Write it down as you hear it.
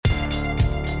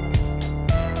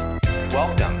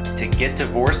Welcome to Get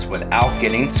Divorced Without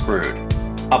Getting Screwed,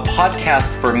 a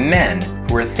podcast for men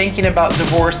who are thinking about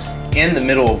divorce, in the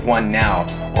middle of one now,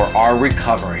 or are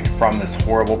recovering from this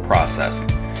horrible process.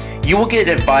 You will get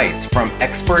advice from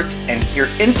experts and hear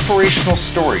inspirational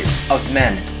stories of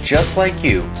men just like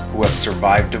you who have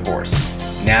survived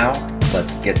divorce. Now,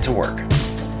 let's get to work.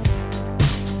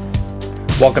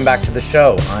 Welcome back to the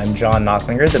show. I'm John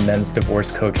Knocklinger, the men's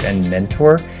divorce coach and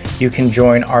mentor. You can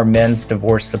join our men's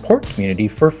divorce support community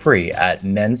for free at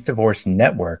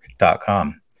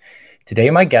mensdivorcenetwork.com. Today,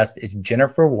 my guest is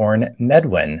Jennifer Warren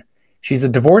Medwin. She's a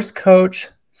divorce coach,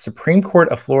 Supreme Court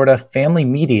of Florida family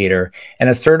mediator, and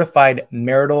a certified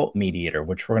marital mediator,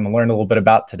 which we're going to learn a little bit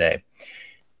about today.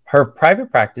 Her private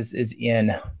practice is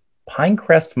in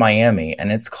Pinecrest, Miami,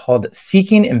 and it's called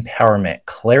Seeking Empowerment: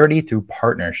 Clarity Through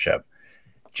Partnership.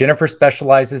 Jennifer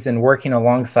specializes in working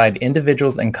alongside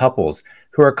individuals and couples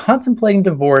who are contemplating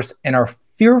divorce and are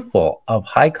fearful of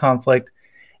high conflict,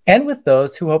 and with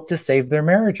those who hope to save their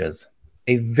marriages,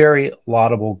 a very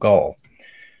laudable goal.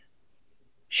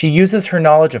 She uses her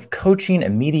knowledge of coaching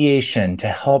and mediation to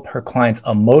help her clients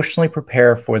emotionally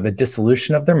prepare for the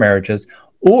dissolution of their marriages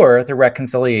or the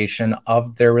reconciliation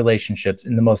of their relationships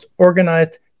in the most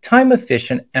organized,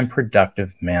 time-efficient, and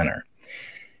productive manner.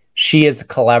 She is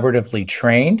collaboratively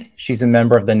trained. She's a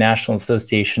member of the National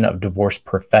Association of Divorce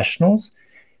Professionals.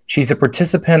 She's a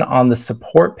participant on the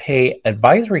Support Pay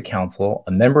Advisory Council,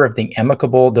 a member of the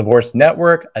Amicable Divorce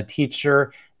Network, a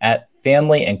teacher at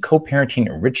Family and Co-Parenting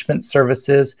Enrichment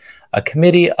Services, a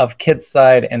committee of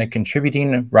KidSide, and a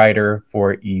contributing writer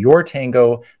for Your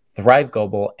Tango, Thrive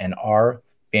Global, and Our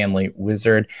Family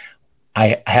Wizard.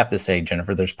 I have to say,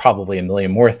 Jennifer, there's probably a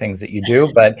million more things that you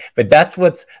do, but that's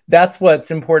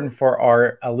what's important for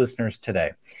our listeners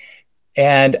today.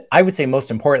 And I would say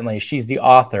most importantly, she's the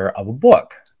author of a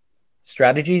book,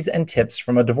 Strategies and Tips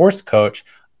from a Divorce Coach,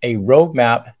 a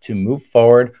Roadmap to Move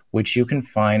Forward, which you can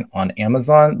find on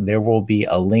Amazon. There will be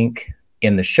a link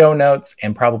in the show notes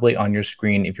and probably on your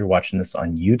screen if you're watching this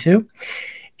on YouTube.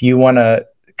 If you want to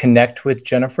connect with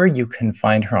Jennifer, you can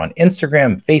find her on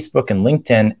Instagram, Facebook, and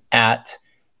LinkedIn at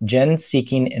Jen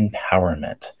Seeking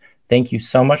Empowerment. Thank you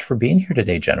so much for being here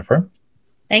today, Jennifer.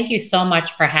 Thank you so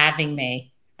much for having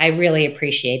me. I really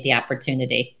appreciate the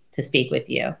opportunity to speak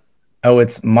with you. Oh,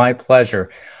 it's my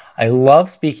pleasure. I love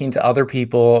speaking to other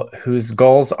people whose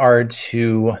goals are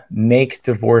to make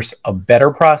divorce a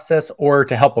better process or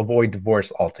to help avoid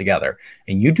divorce altogether.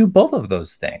 And you do both of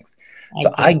those things.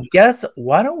 I guess,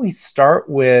 why don't we start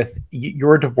with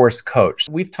your divorce coach?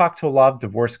 We've talked to a lot of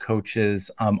divorce coaches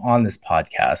on this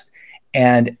podcast,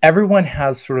 and everyone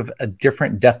has sort of a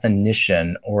different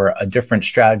definition or a different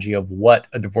strategy of what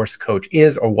a divorce coach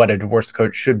is or what a divorce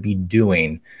coach should be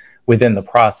doing within the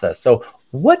process. So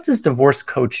what does divorce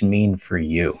coach mean for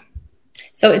you?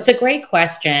 So it's a great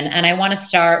question. And I want to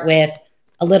start with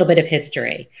a little bit of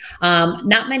history.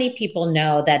 Not many people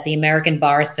know that the American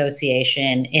Bar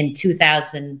Association in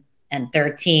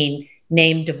 2013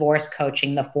 named divorce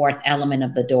coaching the fourth element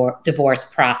of the divorce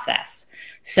process.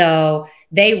 So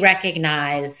they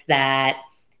recognize that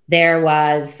there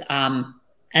was an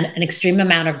extreme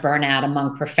amount of burnout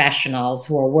among professionals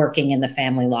who are working in the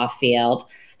family law field,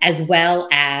 as well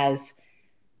as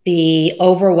the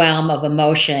overwhelm of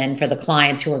emotion for the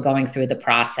clients who are going through the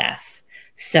process.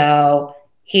 So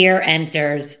here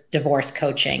enters divorce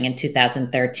coaching in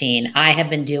 2013. I have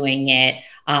been doing it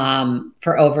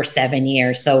for over 7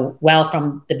 years, so well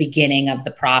from the beginning of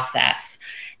the process.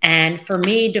 And for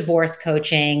me, divorce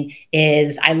coaching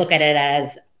is, I look at it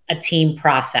as a team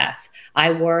process.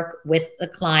 I work with the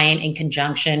client in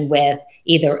conjunction with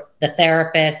either the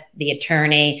therapist, the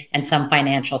attorney, and some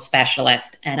financial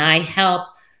specialist. And I help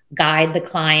guide the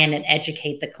client and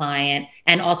educate the client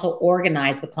and also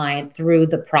organize the client through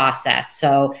the process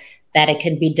so that it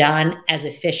can be done as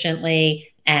efficiently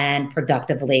and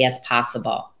productively as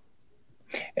possible.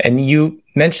 And you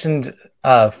mentioned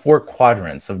 4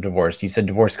 quadrants of divorce. You said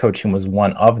divorce coaching was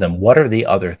one of them. What are the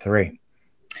other 3?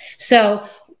 So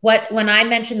when I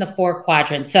mentioned the 4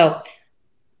 quadrants, so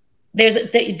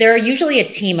there are usually a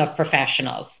team of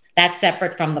professionals that's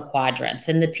separate from the quadrants.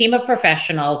 And the team of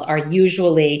professionals are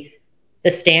usually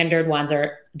the standard ones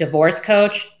are divorce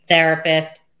coach,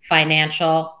 therapist,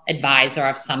 financial advisor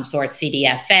of some sort,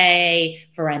 CDFA,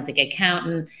 forensic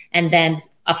accountant, and then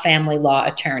a family law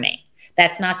attorney.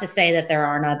 That's not to say that there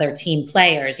aren't other team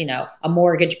players, a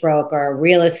mortgage broker, a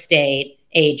real estate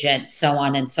agent, so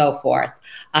on and so forth.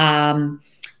 And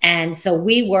so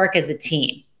we work as a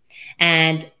team.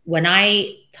 And when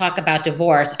I talk about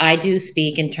divorce, I do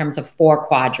speak in terms of 4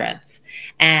 quadrants.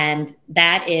 And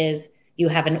that is, you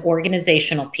have an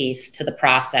organizational piece to the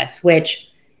process, which,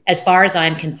 as far as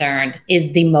I'm concerned,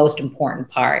 is the most important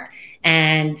part.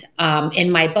 And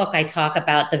in my book, I talk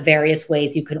about the various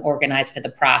ways you can organize for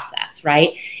the process,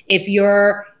 right? If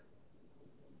you're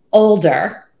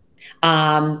older,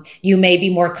 you may be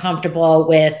more comfortable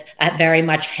with a very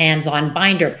much hands-on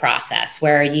binder process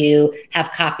where you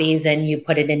have copies and you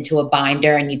put it into a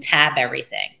binder and you tab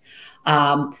everything.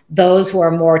 Those who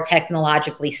are more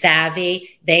technologically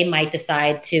savvy, they might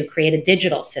decide to create a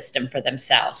digital system for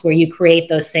themselves where you create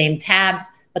those same tabs,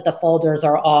 but the folders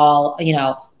are all,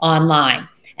 online.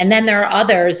 And then there are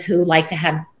others who like to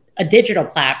have a digital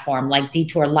platform like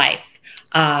Detour Life.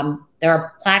 There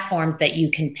are platforms that you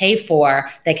can pay for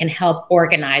that can help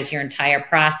organize your entire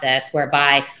process,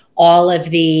 whereby all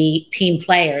of the team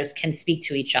players can speak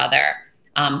to each other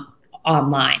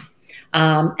online.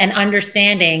 And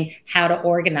understanding how to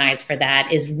organize for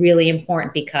that is really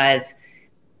important, because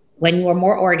when you are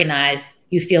more organized,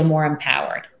 you feel more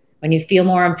empowered. When you feel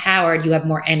more empowered, you have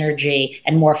more energy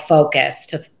and more focus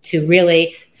to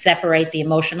really separate the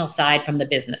emotional side from the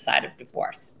business side of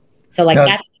divorce. So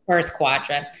that's the first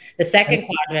quadrant. The second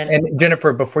quadrant. And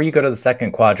Jennifer, before you go to the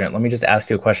second quadrant, let me just ask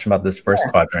you a question about this first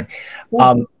quadrant.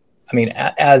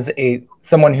 As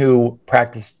someone who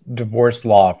practiced divorce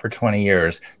law for 20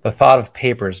 years, the thought of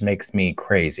papers makes me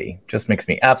crazy, just makes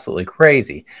me absolutely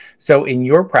crazy. So in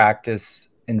your practice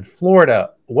in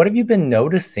Florida, what have you been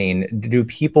noticing? Do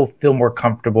people feel more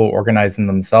comfortable organizing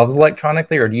themselves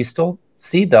electronically, or do you still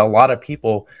see that a lot of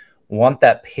people want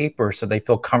that paper so they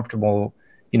feel comfortable,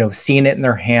 seeing it in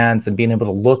their hands and being able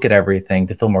to look at everything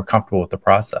to feel more comfortable with the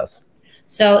process?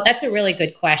 So that's a really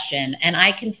good question. And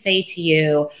I can say to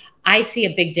you, I see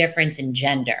a big difference in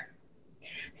gender.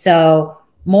 So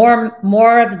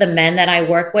more of the men that I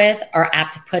work with are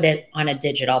apt to put it on a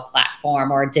digital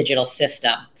platform or a digital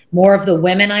system. More of the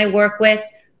women I work with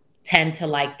tend to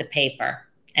like the paper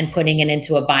and putting it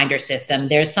into a binder system.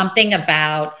 There's something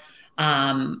about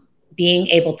being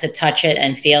able to touch it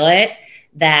and feel it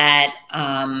that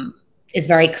is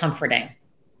very comforting.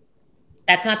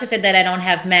 That's not to say that I don't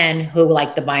have men who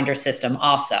like the binder system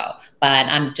also, but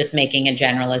I'm just making a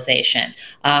generalization.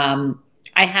 I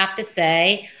have to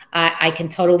say, I can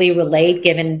totally relate,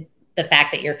 given the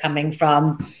fact that you're coming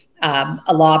from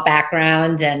a law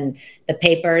background, and the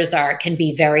papers can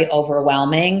be very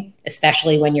overwhelming,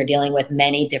 especially when you're dealing with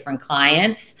many different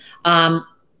clients.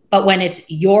 But when it's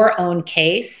your own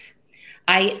case,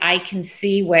 I can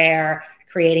see where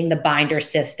creating the binder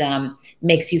system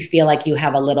makes you feel like you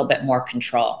have a little bit more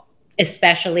control,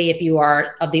 especially if you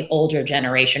are of the older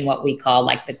generation, what we call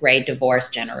like the gray divorce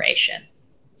generation.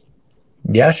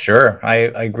 Yeah, sure. I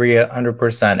agree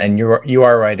 100%. And you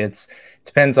are right. It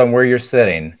depends on where you're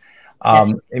sitting.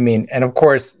 And of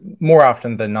course, more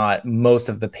often than not, most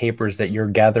of the papers that you're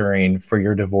gathering for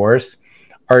your divorce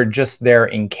are just there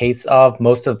in case of.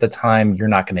 Most of the time, you're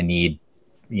not going to need,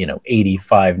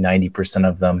 85, 90%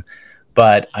 of them.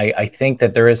 But I think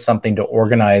that there is something to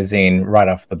organizing right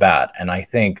off the bat. And I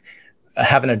think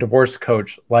having a divorce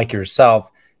coach like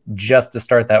yourself, just to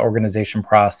start that organization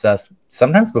process,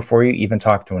 sometimes before you even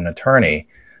talk to an attorney,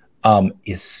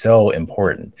 is so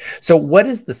important. So what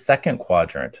is the second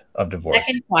quadrant of divorce? The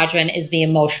second quadrant is the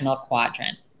emotional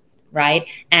quadrant, right?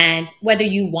 And whether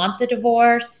you want the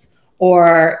divorce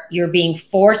or you're being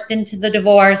forced into the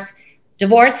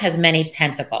divorce has many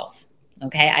tentacles.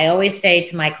 Okay. I always say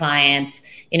to my clients,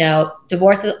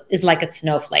 divorce is like a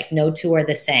snowflake. No two are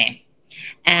the same.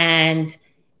 And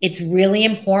it's really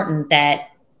important that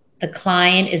the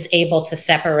client is able to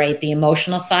separate the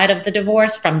emotional side of the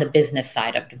divorce from the business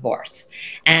side of divorce.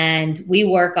 And we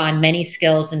work on many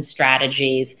skills and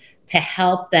strategies to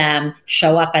help them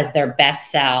show up as their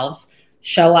best selves,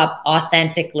 show up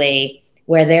authentically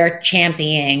where they're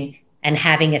championing and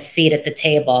having a seat at the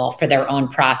table for their own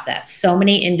process. So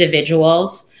many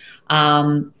individuals,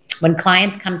 when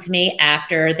clients come to me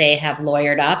after they have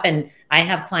lawyered up, and I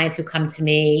have clients who come to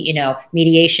me,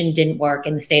 mediation didn't work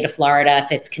in the state of Florida.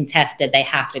 If it's contested, they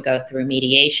have to go through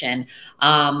mediation.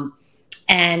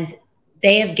 And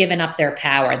they have given up their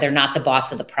power. They're not the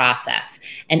boss of the process.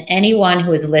 And anyone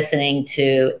who is listening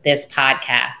to this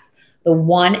podcast, the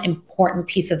one important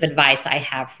piece of advice I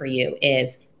have for you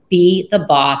is be the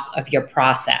boss of your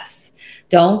process.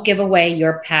 Don't give away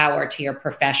your power to your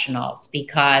professionals,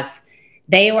 because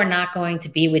they are not going to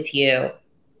be with you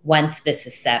once this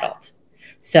is settled.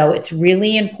 So it's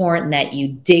really important that you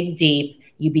dig deep,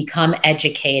 you become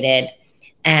educated,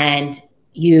 and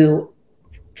you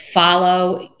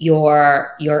follow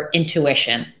your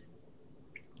intuition.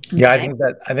 Okay? Yeah,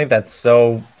 I think that's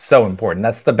so important.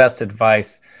 That's the best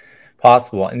advice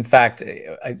possible. In fact,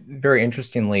 very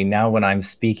interestingly, now when I'm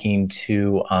speaking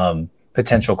to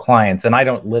potential clients, and I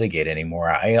don't litigate anymore,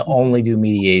 I only do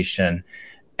mediation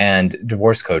and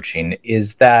divorce coaching,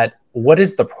 is that what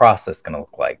is the process going to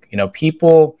look like?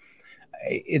 People,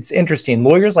 it's interesting.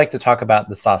 Lawyers like to talk about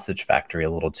the sausage factory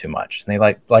a little too much. And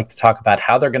they like to talk about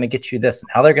how they're going to get you this and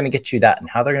how they're going to get you that and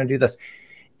how they're going to do this.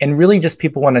 And really just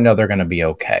people want to know they're going to be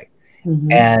okay.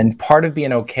 Mm-hmm. And part of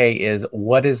being okay is,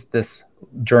 what is this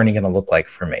journey going to look like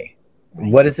for me?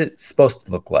 Right. What is it supposed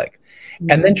to look like? Mm-hmm.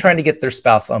 And then trying to get their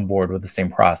spouse on board with the same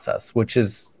process, which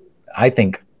is, I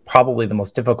think, probably the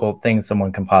most difficult thing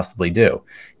someone can possibly do.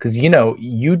 Because,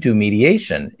 you do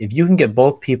mediation. If you can get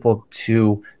both people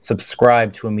to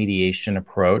subscribe to a mediation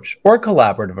approach or a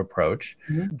collaborative approach,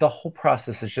 mm-hmm. the whole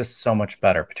process is just so much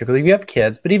better, particularly if you have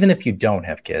kids, but even if you don't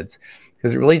have kids,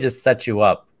 because it really just sets you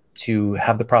up to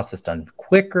have the process done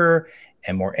quicker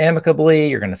and more amicably.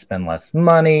 You're going to spend less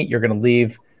money. You're going to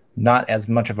leave not as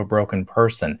much of a broken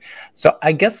person. So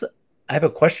I guess I have a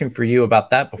question for you about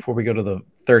that before we go to the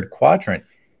third quadrant.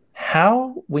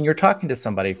 How, when you're talking to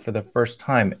somebody for the first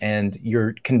time and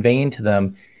you're conveying to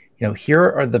them,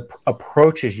 here are the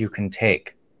approaches you can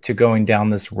take to going down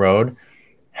this road,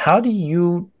 how do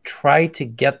you try to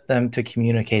get them to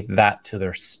communicate that to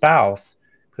their spouse?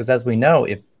 Because as we know,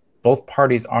 if both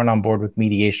parties aren't on board with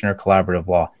mediation or collaborative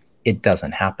law, it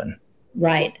doesn't happen.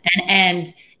 Right.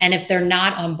 And if they're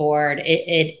not on board,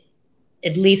 it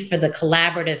at least for the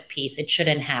collaborative piece, it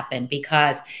shouldn't happen,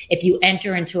 because if you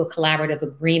enter into a collaborative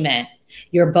agreement,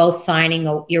 you're both signing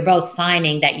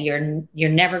that you're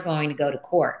never going to go to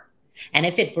court. And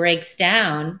if it breaks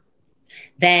down,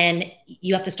 then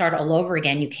you have to start all over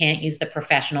again. You can't use the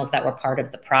professionals that were part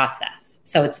of the process.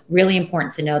 So it's really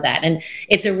important to know that. And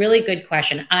it's a really good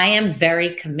question. I am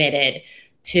very committed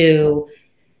to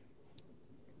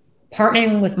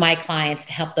partnering with my clients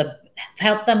to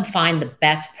help them find the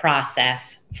best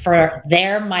process for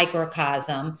their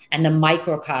microcosm and the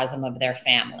microcosm of their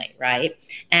family, right?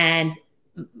 And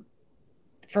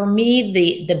for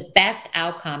me, the best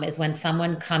outcome is when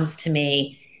someone comes to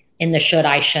me in the should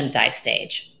I, shouldn't I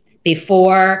stage,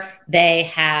 before they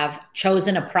have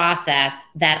chosen a process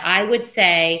that I would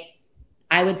say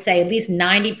at least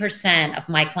 90% of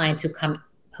my clients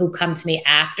who come to me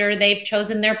after they've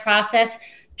chosen their process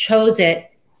chose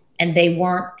it and they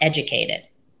weren't educated.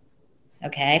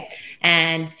 Okay.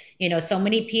 And, so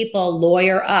many people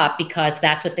lawyer up because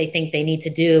that's what they think they need to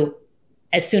do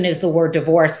as soon as the word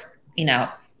divorce,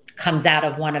 comes out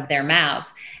of one of their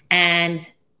mouths. And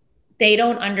they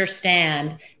don't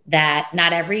understand that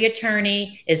not every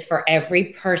attorney is for every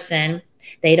person.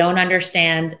 They don't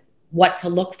understand what to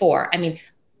look for. I mean,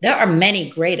 there are many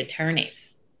great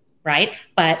attorneys, right?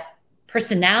 But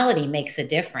personality makes a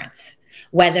difference.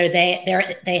 Whether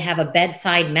they have a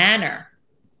bedside manner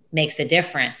makes a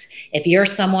difference. If you're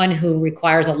someone who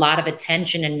requires a lot of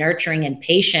attention and nurturing and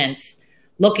patience,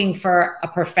 looking for a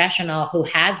professional who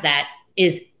has that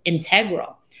is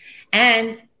integral.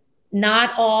 And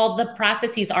not all the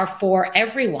processes are for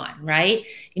everyone, right?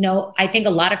 I think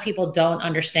a lot of people don't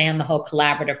understand the whole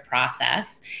collaborative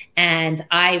process. And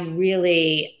I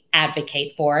really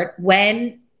advocate for it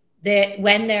when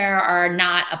there are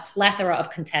not a plethora of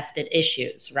contested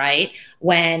issues, right?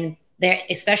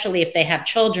 Especially if they have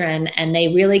children and they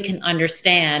really can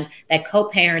understand that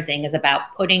co-parenting is about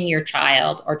putting your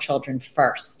child or children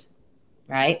first,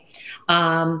 right?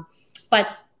 But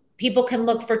people can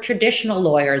look for traditional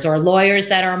lawyers or lawyers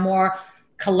that are more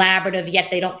collaborative, yet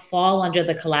they don't fall under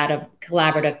the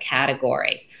collaborative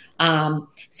category.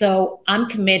 So I'm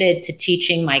committed to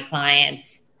teaching my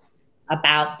clients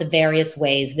about the various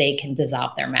ways they can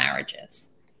dissolve their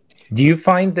marriages. Do you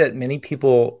find that many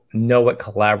people know what the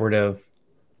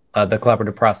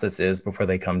collaborative process is before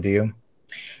they come to you?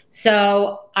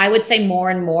 So I would say more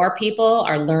and more people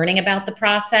are learning about the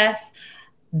process.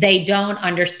 They don't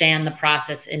understand the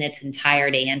process in its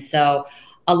entirety. And so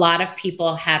a lot of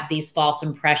people have these false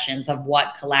impressions of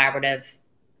what the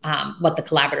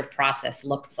collaborative process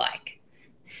looks like.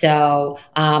 So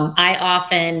I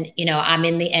often, I'm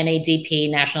in the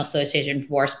NADP, National Association of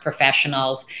Divorce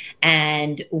Professionals,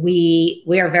 and we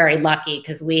are very lucky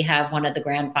because we have one of the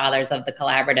grandfathers of the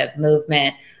collaborative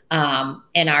movement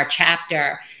in our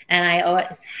chapter. And I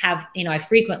always have, I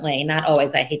frequently, not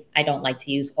always, I don't like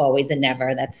to use always and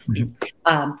never. That's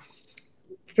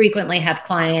frequently have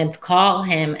clients call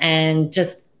him and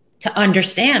just to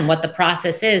understand what the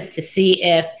process is, to see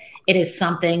if it is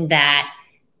something that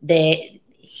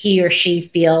he or she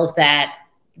feels that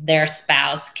their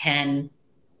spouse can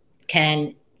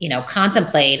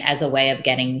contemplate as a way of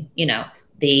getting,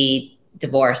 the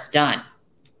divorce done.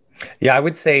 Yeah, I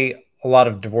would say a lot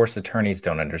of divorce attorneys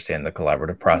don't understand the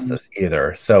collaborative process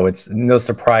either. So it's no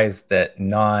surprise that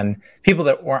people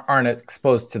that aren't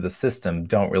exposed to the system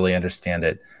don't really understand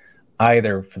it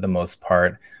either for the most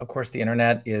part. Of course, the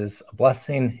internet is a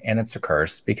blessing and it's a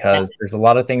curse because there's a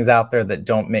lot of things out there that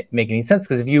don't make any sense.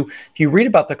 Because if you read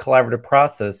about the collaborative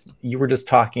process, you were just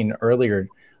talking earlier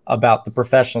about the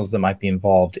professionals that might be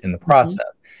involved in the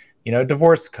process. You know, a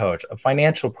divorce coach, a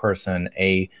financial person,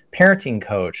 a parenting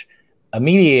coach, a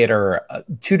mediator,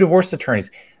 two divorce attorneys.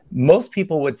 Most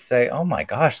people would say, oh my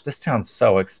gosh, this sounds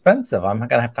so expensive. I'm going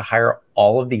to have to hire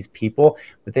all of these people,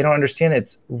 but they don't understand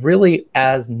it's really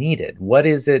as needed. What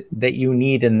is it that you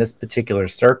need in this particular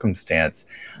circumstance?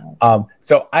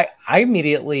 So I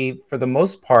immediately, for the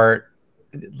most part,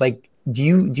 like, do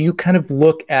you kind of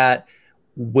look at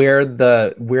where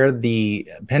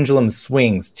the pendulum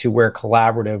swings to where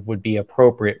collaborative would be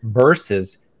appropriate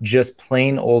versus just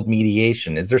plain old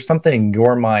mediation? Is there something in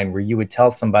your mind where you would tell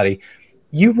somebody,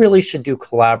 you really should do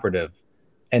collaborative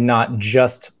and not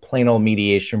just plain old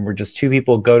mediation where just two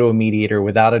people go to a mediator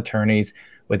without attorneys,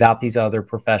 without these other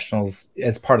professionals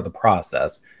as part of the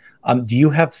process? Do you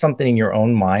have something in your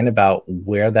own mind about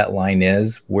where that line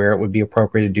is, where it would be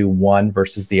appropriate to do one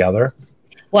versus the other?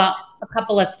 Well, a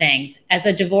couple of things. As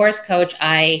a divorce coach,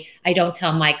 I don't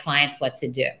tell my clients what to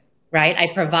do, right?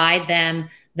 I provide them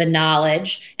the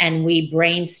knowledge and we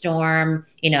brainstorm,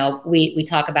 we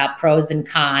talk about pros and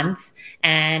cons.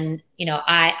 And,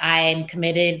 I'm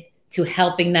committed to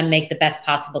helping them make the best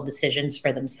possible decisions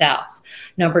for themselves.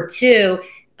 Number two,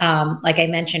 like I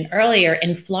mentioned earlier,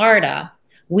 in Florida,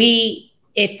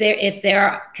 if there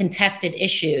are contested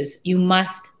issues, you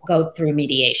must go through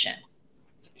mediation.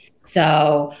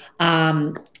 So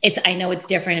I know it's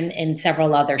different in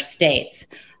several other states.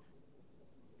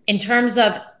 In terms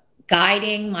of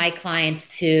guiding my clients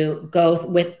to go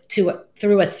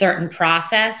through a certain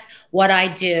process, what I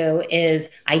do is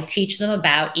I teach them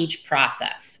about each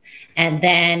process. And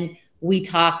then we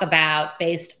talk about,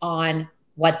 based on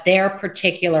what their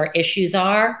particular issues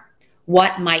are,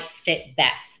 what might fit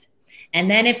best. And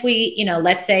then if we,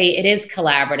 let's say it is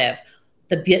collaborative,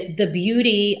 the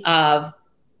beauty of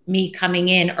me coming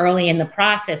in early in the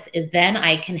process is then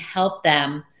I can help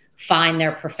them find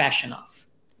their professionals,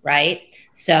 right?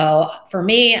 So for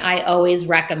me, I always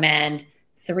recommend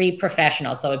 3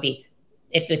 professionals. So it'd be,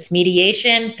 if it's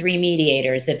mediation, 3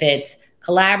 mediators. If it's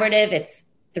collaborative, it's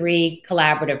 3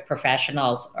 collaborative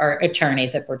professionals or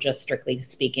attorneys, if we're just strictly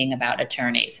speaking about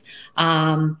attorneys.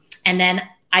 And then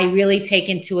I really take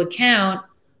into account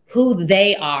who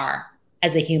they are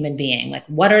as a human being. Like,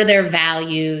 what are their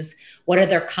values? What are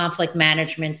their conflict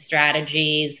management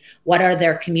strategies? What are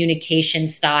their communication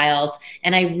styles?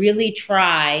 And I really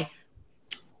try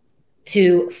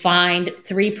to find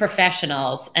 3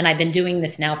 professionals. And I've been doing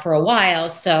this now for a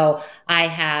while. So I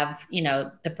have,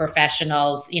 the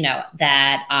professionals,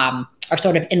 that are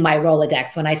sort of in my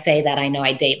Rolodex. When I say that, I know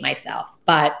I date myself.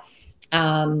 But,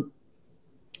 so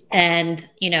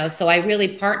I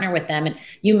really partner with them. And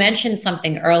you mentioned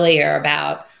something earlier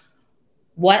about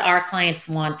what our clients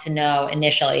want to know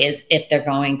initially is if they're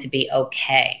going to be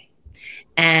okay.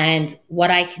 And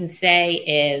what I can say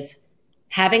is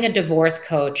having a divorce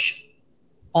coach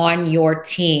on your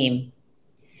team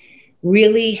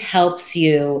really helps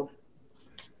you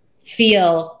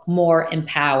feel more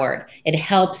empowered. It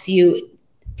helps you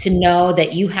to know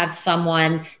that you have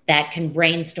someone that can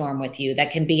brainstorm with you,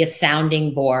 that can be a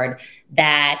sounding board,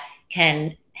 that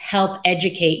can help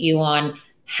educate you on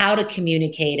how to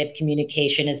communicate if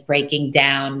communication is breaking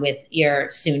down with your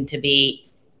soon-to-be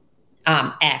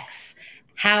ex.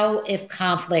 How, if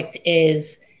conflict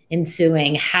is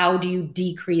ensuing, how do you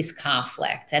decrease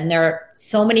conflict? And there are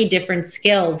so many different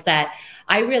skills that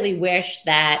I really wish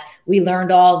that we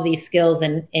learned all of these skills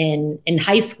in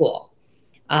high school,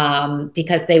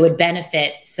 because they would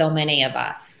benefit so many of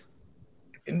us.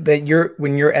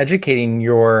 When you're educating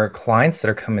your clients that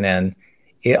are coming in,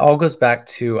 it all goes back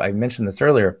to, I mentioned this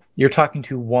earlier, you're talking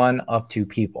to one of 2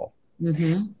 people.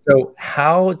 Mm-hmm. So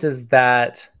how does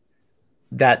that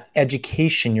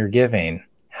education you're giving,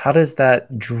 how does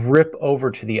that drip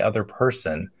over to the other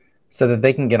person so that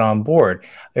they can get on board?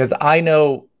 Because I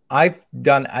know I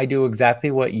do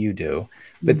exactly what you do,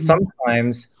 but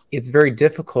sometimes it's very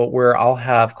difficult where I'll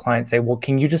have clients say, well,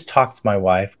 can you just talk to my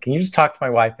wife? Can you just talk to my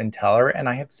wife and tell her? And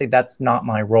I have to say, that's not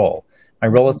my role. My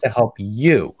role is to help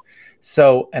you.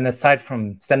 So, and aside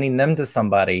from sending them to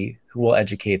somebody who will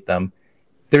educate them,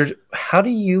 how do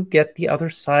you get the other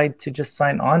side to just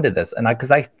sign on to this? And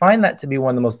because I find that to be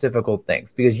one of the most difficult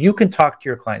things, because you can talk to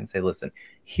your client and say, listen,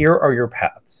 here are your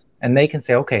paths. And they can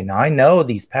say, okay, now I know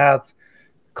these paths.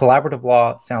 Collaborative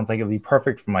law sounds like it would be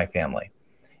perfect for my family.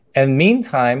 And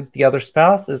meantime, the other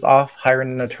spouse is off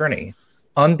hiring an attorney,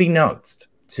 unbeknownst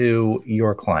to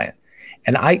your client.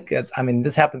 And I mean,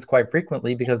 this happens quite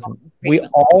frequently because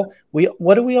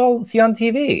what do we all see on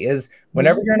TV is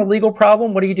whenever you're in a legal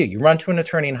problem, what do? You run to an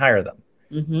attorney and hire them.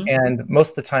 Mm-hmm. And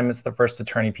most of the time, it's the first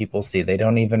attorney people see. They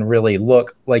don't even really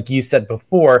look, like you said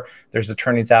before, there's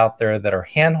attorneys out there that are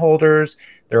handholders.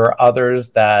 There are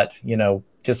others that,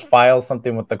 just file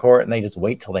something with the court and they just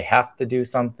wait till they have to do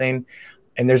something.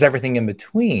 And there's everything in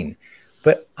between.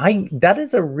 But that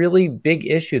is a really big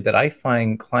issue that I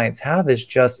find clients have, is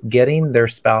just getting their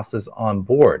spouses on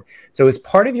board. So as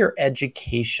part of your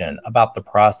education about the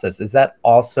process, is that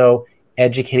also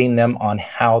educating them on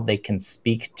how they can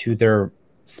speak to their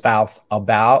spouse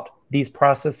about these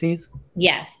processes?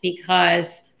 Yes,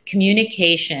 because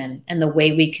communication and the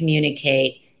way we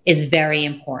communicate is very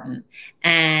important.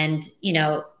 And,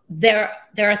 there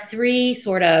are three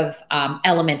sort of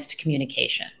elements to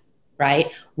communication,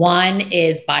 right? One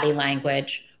is body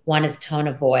language, one is tone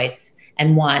of voice,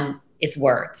 and one is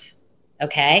words.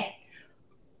 Okay.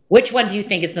 Which one do you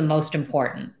think is the most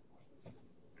important?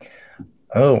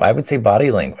 Oh, I would say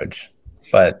body language,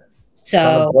 but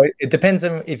so it depends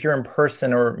on if you're in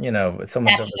person or,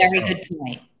 someone's that's a very good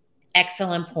point.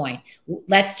 Excellent point.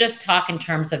 Let's just talk in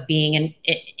terms of being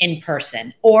in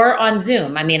person or on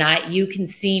Zoom. I mean, you can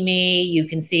see me, you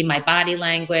can see my body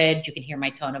language, you can hear my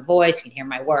tone of voice, you can hear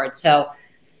my words. So,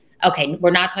 okay,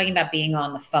 we're not talking about being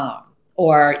on the phone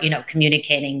or,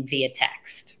 communicating via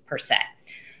text per se.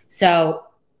 So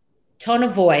tone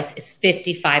of voice is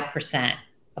 55%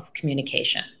 of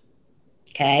communication.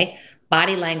 Okay.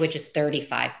 Body language is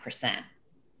 35%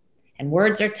 and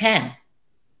words are 10.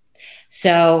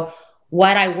 So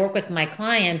what I work with my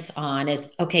clients on is,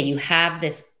 okay, you have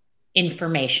this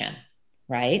information,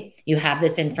 right? You have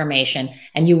this information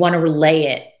and you want to relay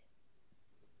it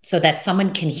so that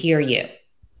someone can hear you.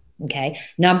 Okay.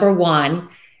 Number one,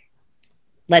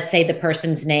 let's say the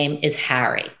person's name is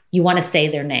Harry. You want to say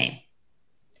their name.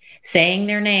 Saying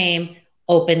their name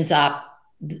opens up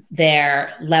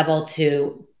their level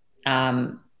to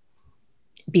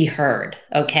be heard.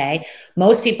 Okay.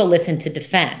 Most people listen to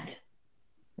defend.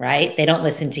 Right? They don't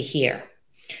listen to hear.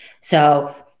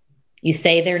 So you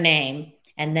say their name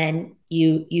and then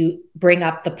you bring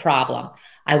up the problem.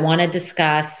 I want to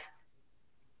discuss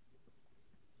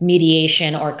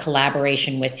mediation or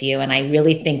collaboration with you. And I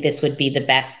really think this would be the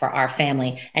best for our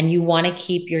family. And you want to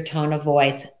keep your tone of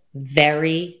voice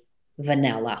very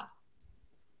vanilla,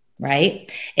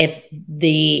 right? If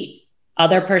the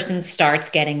other person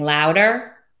starts getting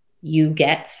louder, you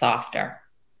get softer.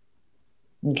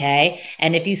 Okay.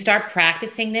 And if you start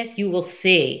practicing this, you will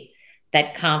see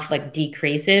that conflict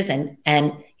decreases.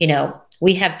 And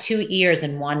we have two ears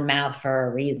and one mouth for a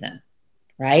reason,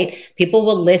 right? People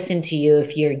will listen to you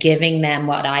if you're giving them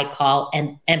what I call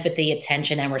empathy,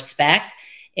 attention, and respect.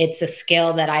 It's a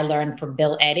skill that I learned from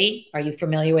Bill Eddy. Are you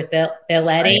familiar with Bill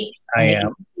Eddy? I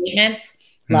am. Statements?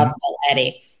 Love Bill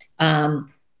Eddy. And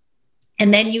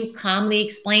then you calmly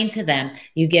explain to them,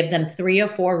 you give them 3 or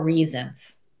 4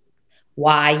 reasons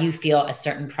why you feel a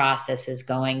certain process is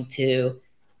going to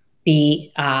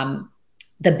be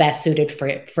the best suited for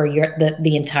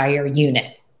the entire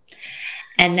unit.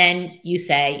 And then you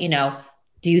say,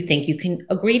 do you think you can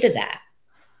agree to that?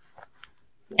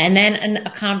 And then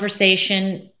a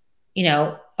conversation,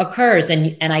 occurs.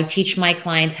 And I teach my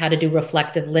clients how to do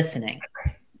reflective listening.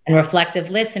 And reflective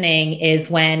listening is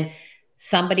when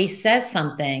somebody says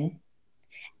something,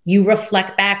 you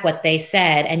reflect back what they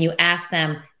said and you ask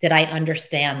them, did I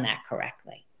understand that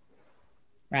correctly?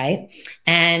 Right?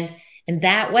 And in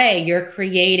that way, you're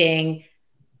creating,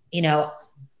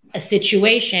 a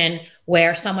situation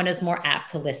where someone is more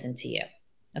apt to listen to you.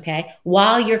 Okay.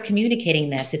 While you're communicating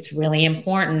this, it's really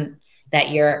important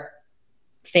that your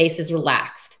face is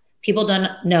relaxed. People don't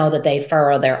know that they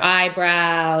furrow their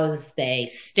eyebrows, they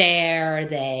stare,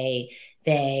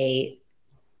 they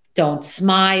don't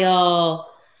smile,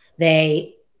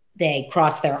 they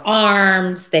cross their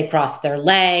arms, they cross their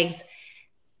legs.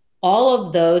 All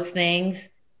of those things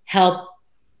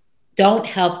don't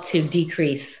help to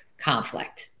decrease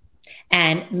conflict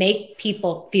and make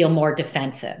people feel more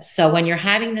defensive. So when you're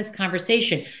having this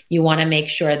conversation, you want to make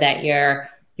sure that you're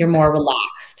more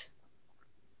relaxed.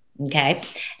 Okay.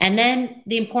 And then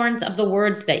the importance of the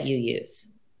words that you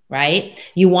use, right?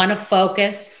 You want to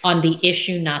focus on the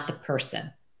issue, not the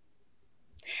person.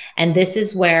 And this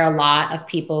is where a lot of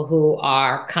people who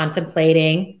are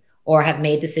contemplating or have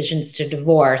made decisions to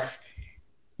divorce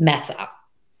mess up,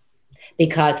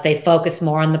 because they focus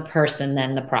more on the person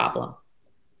than the problem.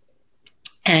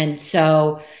 And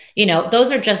so,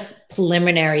 those are just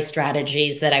preliminary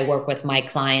strategies that I work with my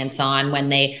clients on when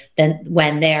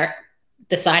they're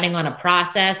deciding on a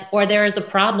process or there is a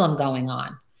problem going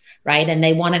on, right? And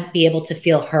they want to be able to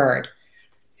feel heard.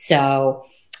 So,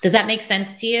 does that make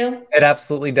sense to you? It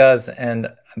absolutely does. And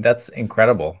that's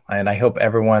incredible. And I hope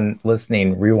everyone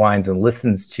listening rewinds and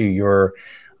listens to your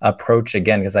approach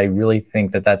again, because I really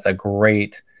think that that's a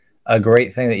great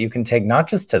thing that you can take, not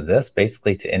just to this,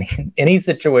 basically to any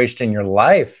situation in your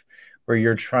life where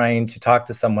you're trying to talk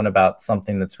to someone about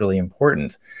something that's really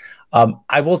important.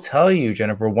 I will tell you,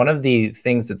 Jennifer, one of the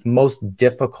things that's most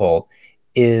difficult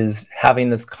is having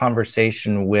this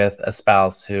conversation with a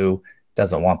spouse who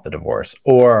doesn't want the divorce,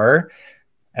 or,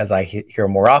 as I hear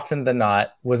more often than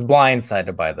not, was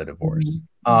blindsided by the divorce.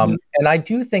 And I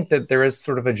do think that there is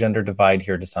sort of a gender divide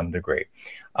here to some degree.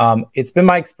 It's been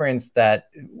my experience that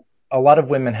a lot of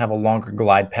women have a longer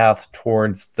glide path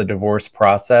towards the divorce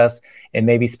process and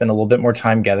maybe spend a little bit more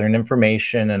time gathering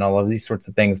information and all of these sorts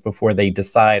of things before they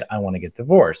decide, I want to get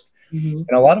divorced.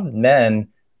 And a lot of men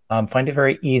find it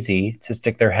very easy to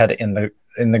stick their head in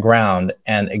the ground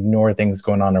and ignore things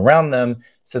going on around them,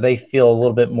 so they feel a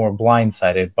little bit more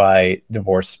blindsided by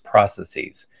divorce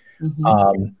processes.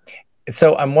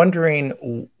 So I'm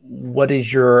wondering, what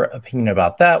is your opinion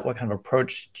about that? What kind of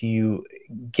approach do you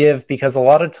give? Because a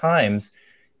lot of times,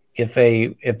 if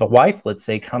a wife, let's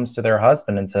say, comes to their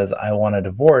husband and says, I want a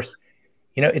divorce,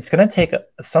 it's going to take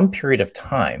some period of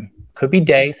time. Could be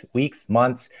days, weeks,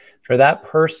 months, for that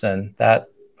person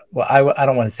I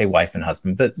don't want to say wife and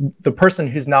husband, but the person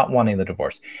who's not wanting the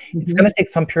divorce. It's going to take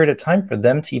some period of time for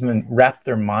them to even wrap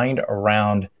their mind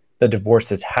around the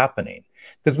divorce is happening.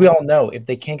 Because we all know if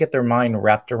they can't get their mind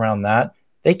wrapped around that,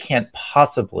 they can't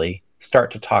possibly start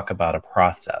to talk about a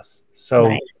process. So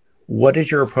What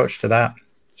is your approach to that?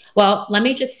 Well, let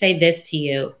me just say this to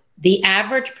you. The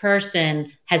average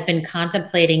person has been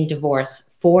contemplating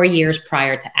divorce 4 years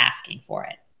prior to asking for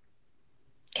it.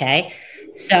 Okay.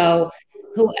 So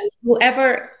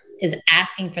whoever is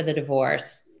asking for the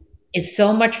divorce is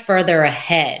so much further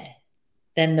ahead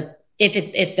than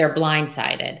if they're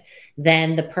blindsided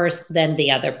than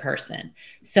the other person.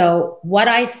 So what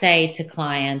I say to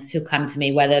clients who come to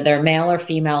me, whether they're male or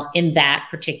female in that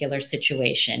particular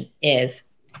situation, is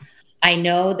I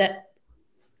know that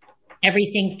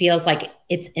everything feels like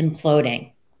it's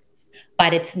imploding,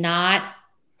 but it's not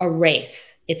a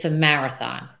race, it's a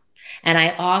marathon. And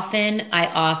I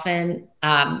often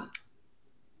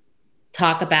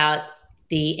talk about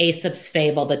the Aesop's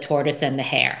fable, the tortoise and the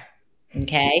hare.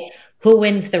 Okay. Who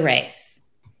wins the race?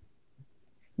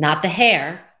 Not the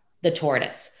hare, the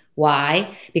tortoise.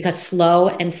 Why? Because slow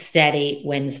and steady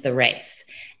wins the race.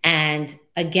 And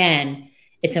again,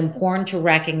 it's important to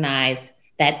recognize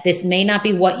that this may not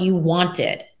be what you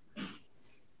wanted,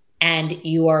 and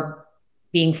you are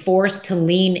being forced to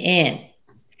lean in.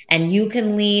 And you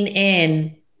can lean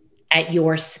in at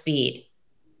your speed,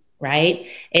 right?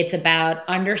 It's about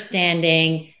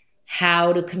understanding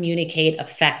how to communicate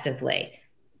effectively.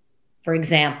 For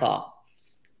example,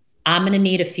 I'm going to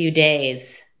need a few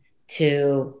days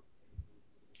to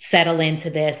settle into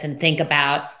this and think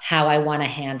about how I want to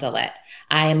handle it.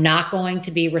 I am not going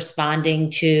to be responding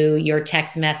to your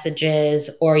text messages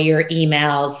or your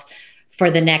emails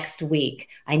for the next week.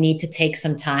 I need to take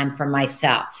some time for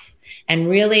myself. And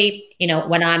really,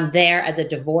 when I'm there as a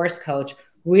divorce coach,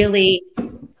 really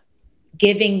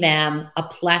giving them a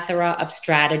plethora of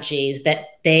strategies that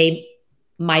they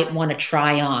might want to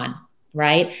try on,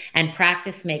 right? And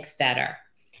practice makes better.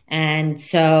 And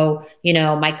so,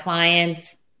 my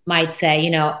clients might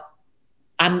say,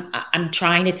 I'm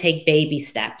trying to take baby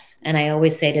steps. And I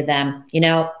always say to them,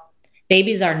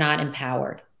 babies are not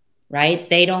empowered, right?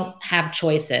 They don't have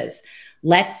choices.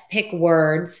 Let's pick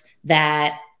words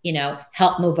that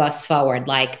help move us forward.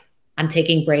 Like, I'm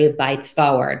taking brave bites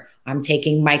forward. I'm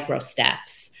taking micro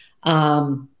steps.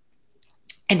 And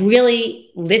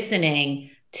really listening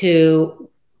to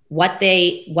what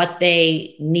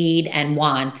they need and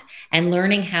want, and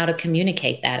learning how to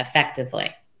communicate that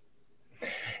effectively.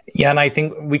 Yeah, and I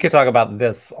think we could talk about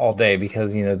this all day,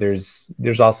 because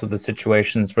there's also the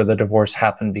situations where the divorce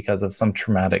happened because of some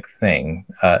traumatic thing,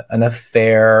 an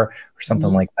affair or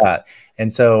something like that,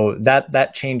 and so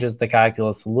that changes the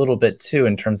calculus a little bit too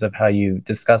in terms of how you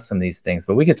discuss some of these things.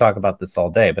 But we could talk about this all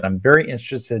day. But I'm very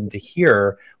interested to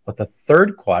hear what the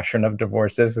third quadrant of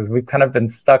divorce is, as we've kind of been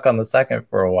stuck on the second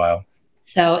for a while.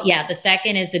 So yeah, the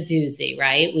second is a doozy,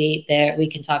 right? We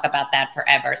can talk about that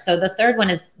forever. So the third one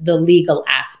is the legal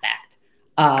aspect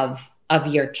of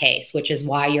your case, which is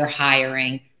why you're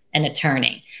hiring an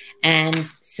attorney. And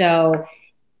so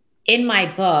in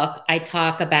my book, I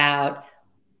talk about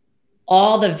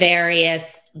all the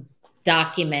various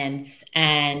documents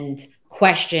and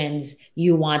questions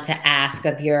you want to ask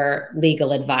of your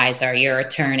legal advisor, your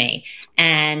attorney.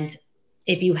 And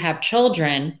if you have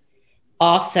children,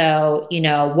 also,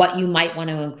 what you might want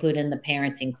to include in the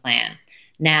parenting plan.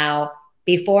 Now,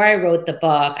 before I wrote the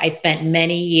book, I spent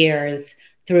many years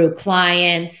through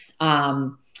clients,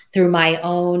 through my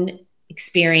own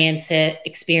experience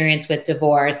with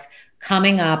divorce,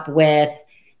 coming up with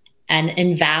an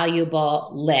invaluable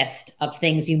list of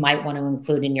things you might want to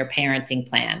include in your parenting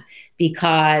plan,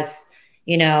 because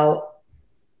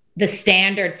the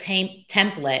standard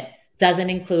template doesn't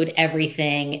include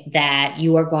everything that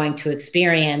you are going to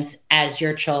experience as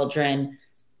your children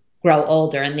grow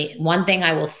older. And the one thing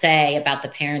I will say about the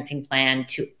parenting plan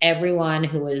to everyone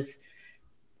who is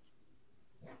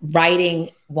writing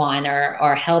one,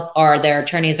 or their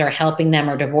attorneys are helping them,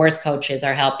 or divorce coaches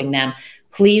are helping them,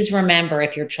 please remember,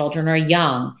 if your children are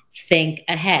young, think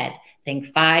ahead. Think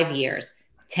 5 years,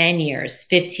 10 years,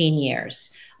 15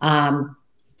 years.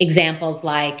 Examples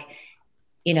like,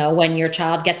 when your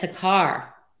child gets a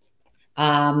car,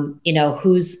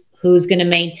 who's going to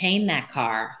maintain that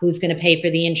car? Who's going to pay for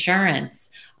the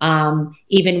insurance?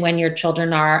 Even when your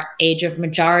children are age of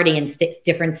majority,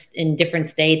 in different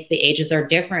states, the ages are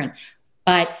different.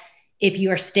 But if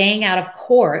you are staying out of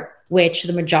court, which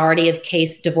the majority of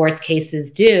divorce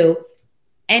cases do,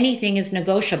 anything is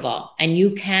negotiable, and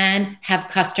you can have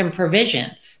custom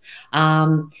provisions.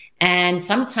 And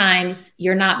sometimes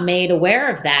you're not made aware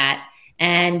of that.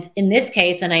 And in this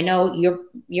case, and I know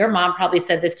your mom probably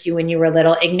said this to you when you were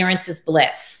little, ignorance is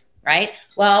bliss, right?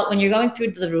 Well, when you're going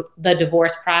through the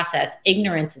divorce process,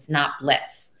 ignorance is not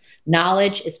bliss.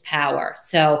 Knowledge is power.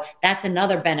 So that's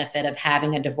another benefit of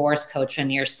having a divorce coach on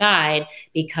your side,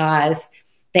 because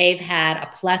they've had a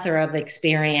plethora of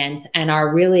experience and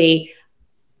are really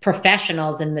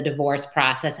professionals in the divorce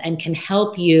process and can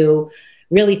help you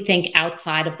really think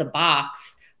outside of the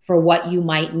box for what you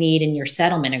might need in your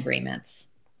settlement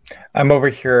agreements. I'm over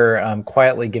here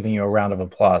quietly giving you a round of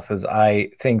applause, as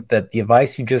I think that the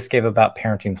advice you just gave about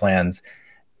parenting plans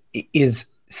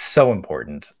is so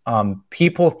important.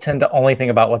 People tend to only think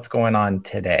about what's going on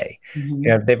today. Mm-hmm.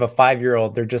 If they have a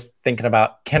 5-year-old, they're just thinking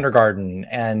about kindergarten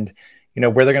and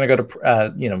where they're going to go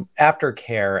to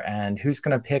aftercare, and who's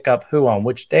going to pick up who on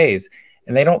which days,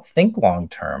 and they don't think long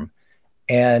term.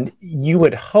 And you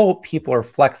would hope people are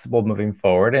flexible moving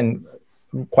forward. And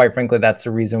quite frankly, that's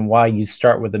the reason why you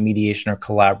start with a mediation or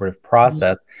collaborative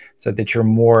process, so that you're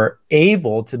more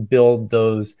able to build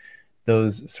those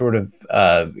sort of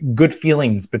good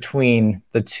feelings between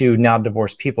the two now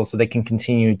divorced people, so they can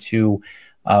continue to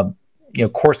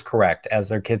course correct as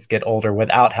their kids get older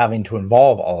without having to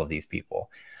involve all of these people.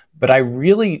 But I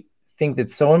really think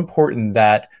it's so important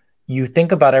that you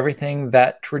think about everything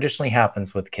that traditionally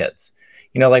happens with kids.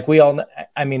 Like we all,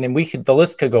 and the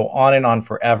list could go on and on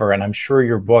forever. And I'm sure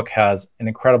your book has an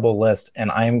incredible list,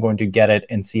 and I am going to get it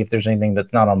and see if there's anything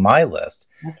that's not on my list.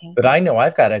 Okay. But I know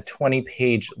I've got a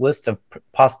 20-page list of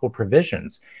possible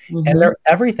provisions, and they're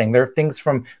everything. There are things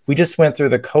from, we just went through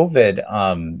the COVID,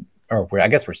 I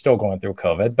guess we're still going through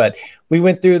COVID, but we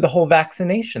went through the whole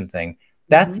vaccination thing.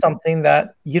 That's something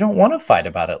that you don't want to fight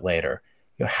about it later.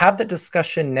 Have the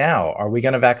discussion now. Are we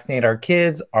going to vaccinate our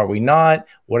kids? Are we not?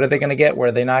 What are they going to get? What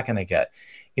are they not going to get?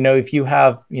 If you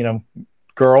have,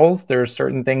 girls, there are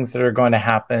certain things that are going to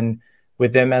happen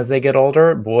with them as they get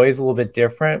older. Boys, a little bit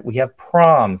different. We have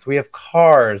proms, we have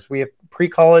cars, we have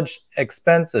pre-college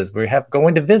expenses, we have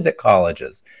going to visit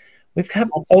colleges. We've had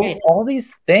all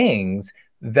these things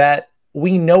that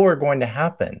we know are going to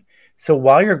happen. So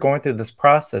while you're going through this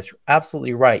process, you're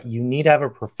absolutely right. You need to have a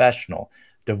professional,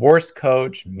 divorce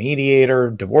coach,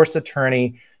 mediator, divorce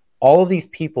attorney. All of these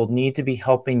people need to be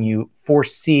helping you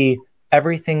foresee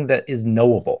everything that is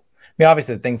knowable.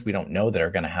 Obviously, things we don't know that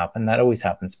are going to happen. That always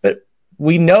happens. But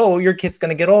we know your kid's going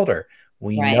to get older.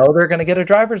 We know they're going to get a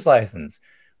driver's license.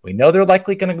 We know they're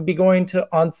likely going to be going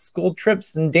on school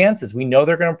trips and dances. We know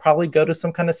they're going to probably go to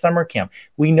some kind of summer camp.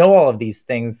 We know all of these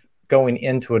things going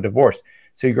into a divorce.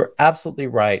 So you're absolutely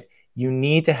right. You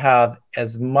need to have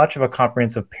as much of a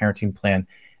comprehensive parenting plan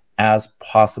as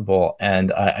possible.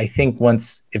 And I think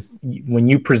when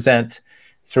you present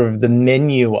sort of the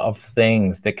menu of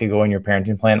things that could go in your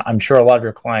parenting plan, I'm sure a lot of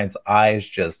your clients' eyes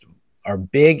just are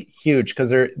big, huge, because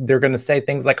they're going to say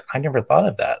things like, I never thought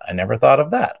of that. I never thought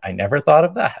of that. I never thought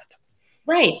of that.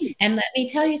 Right. And let me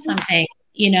tell you something,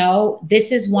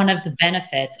 this is one of the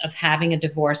benefits of having a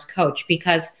divorce coach,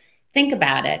 because think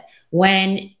about it.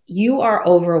 When you are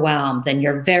overwhelmed and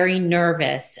you're very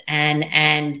nervous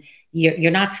and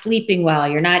you're not sleeping well,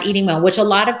 you're not eating well, which a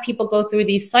lot of people go through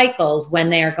these cycles when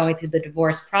they are going through the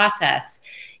divorce process,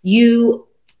 you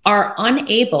are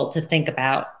unable to think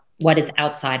about what is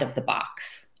outside of the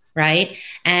box, right?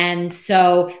 And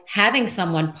so having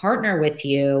someone partner with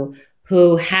you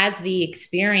who has the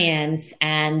experience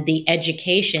and the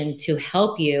education to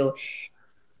help you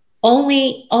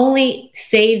only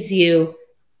saves you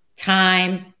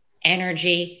time,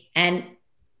 energy, and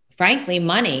frankly,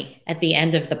 money at the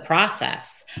end of the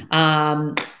process.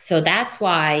 So that's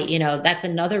why, that's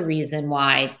another reason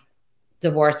why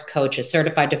divorce coaches,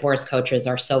 certified divorce coaches,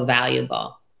 are so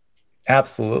valuable.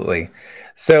 Absolutely.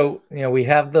 So, we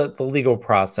have the legal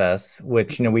process,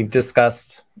 which, we've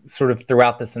discussed sort of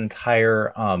throughout this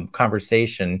entire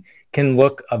conversation, can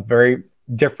look a very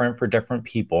different for different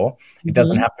people. It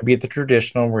doesn't have to be the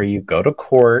traditional where you go to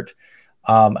court.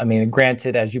 I mean,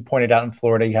 granted, as you pointed out in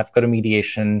Florida, you have to go to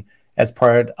mediation as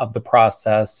part of the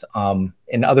process.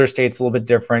 In other states, a little bit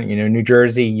different. New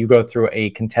Jersey, you go through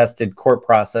a contested court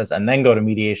process and then go to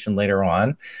mediation later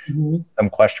on. Some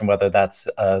question whether that's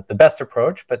the best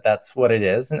approach, but that's what it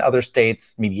is. In other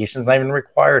states, mediation is not even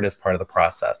required as part of the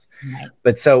process. Right.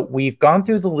 But so we've gone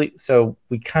through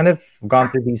we kind of gone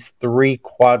through these three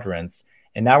quadrants,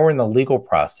 and now we're in the legal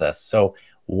process. So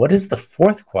what is the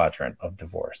fourth quadrant of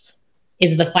divorce?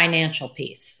 Is the financial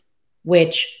piece,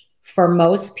 which for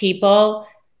most people,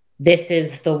 this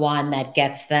is the one that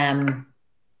gets them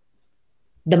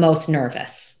the most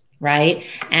nervous, right?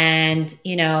 And,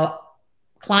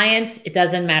 clients, it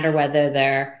doesn't matter whether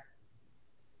they're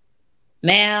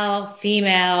male,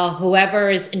 female, whoever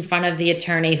is in front of the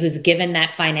attorney who's given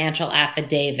that financial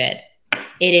affidavit,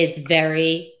 it is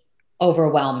very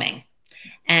overwhelming.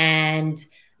 And,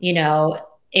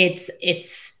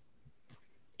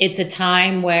 it's a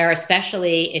time where,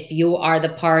 especially if you are the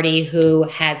party who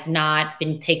has not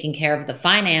been taking care of the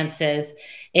finances,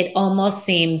 it almost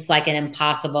seems like an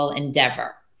impossible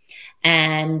endeavor.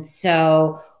 And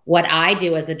so what I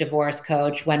do as a divorce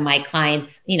coach when my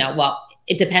clients,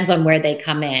 it depends on where they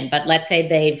come in, but let's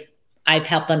say I've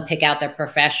helped them pick out their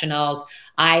professionals.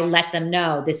 I let them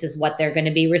know this is what they're going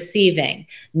to be receiving.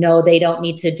 No, they don't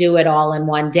need to do it all in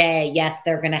one day. Yes,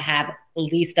 they're going to have at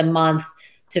least a month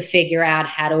to figure out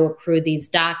how to accrue these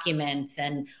documents.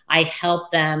 And I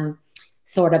help them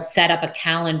sort of set up a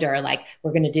calendar, like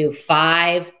we're going to do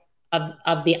 5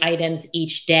 of the items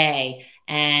each day.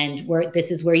 And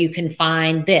this is where you can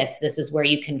find this. This is where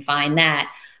you can find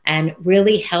that. And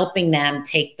really helping them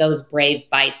take those brave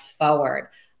bites forward.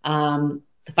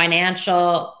 The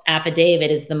financial affidavit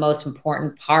is the most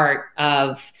important part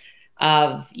of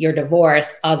your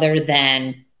divorce, other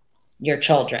than your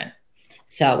children.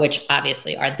 So, which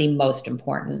obviously are the most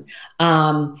important.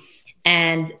 And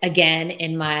again,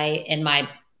 in my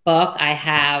book,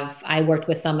 I worked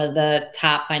with some of the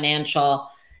top financial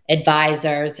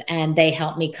advisors, and they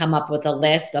helped me come up with a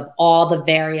list of all the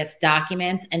various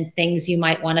documents and things you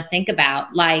might want to think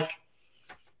about, like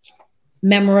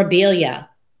memorabilia.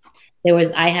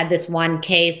 I had this one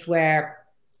case where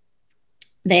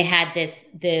they had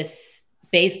this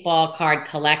baseball card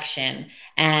collection,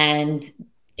 and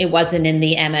it wasn't in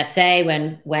the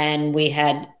MSA when we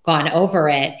had gone over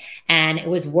it, and it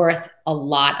was worth a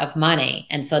lot of money.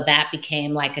 And so that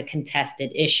became like a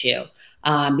contested issue,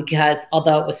 because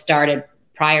although it was started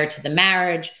prior to the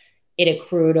marriage, it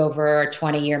accrued over a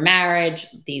 20-year marriage,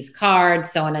 these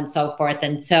cards, so on and so forth.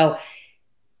 And so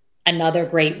another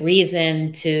great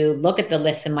reason to look at the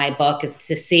list in my book is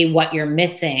to see what you're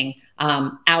missing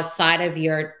outside of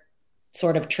your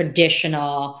sort of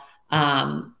traditional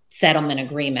settlement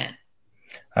agreement.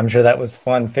 I'm sure that was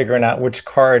fun figuring out which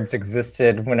cards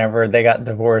existed whenever they got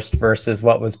divorced versus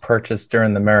what was purchased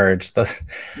during the marriage. Those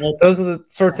are the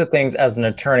sorts of things, as an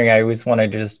attorney, I always want to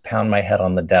just pound my head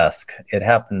on the desk. It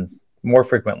happens more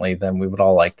frequently than we would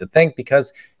all like to think,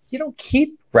 because you don't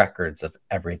keep records of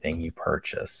everything you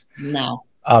purchase. No,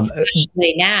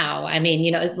 especially now. I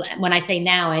mean, when I say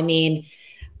now, I mean,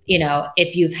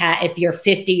 if you're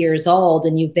 50 years old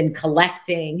and you've been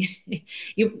collecting,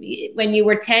 when you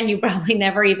were 10, you probably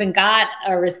never even got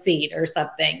a receipt or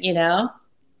something,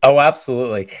 Oh,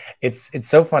 absolutely. It's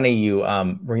so funny you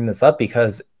bring this up,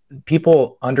 because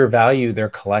people undervalue their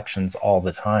collections all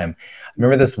the time. I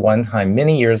remember this one time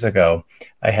many years ago,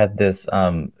 I had this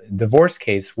divorce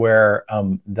case where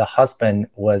the husband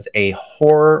was a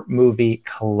horror movie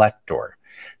collector.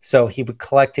 So he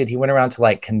went around to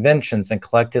like conventions and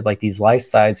collected like these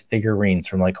life-size figurines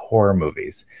from like horror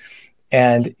movies.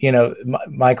 And,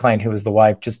 my client, who was the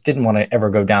wife, just didn't want to ever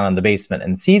go down in the basement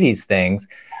and see these things.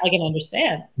 I can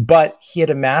understand. But he had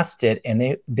amassed it,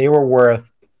 and they were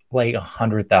worth like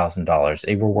 $100,000.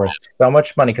 They were worth so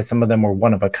much money because some of them were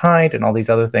one of a kind and all these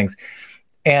other things.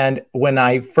 And when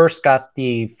I first got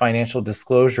the financial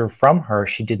disclosure from her,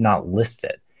 she did not list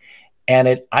it.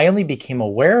 And I only became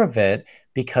aware of it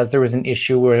because there was an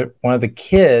issue where one of the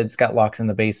kids got locked in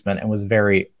the basement and was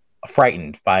very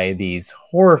frightened by these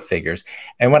horror figures.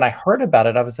 And when I heard about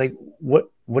it, I was like, what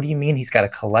do you mean he's got a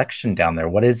collection down there?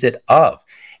 What is it of?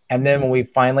 And then when we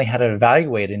finally had it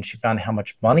evaluated and she found how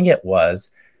much money it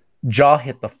was, jaw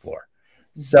hit the floor.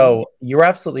 So you're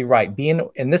absolutely right.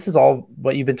 And this is all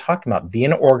what you've been talking about,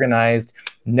 being organized,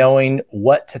 knowing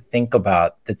what to think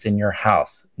about that's in your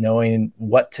house, knowing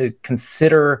what to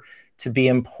consider to be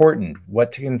important,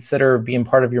 what to consider being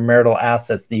part of your marital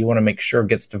assets that you want to make sure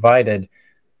gets divided,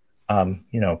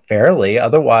 fairly.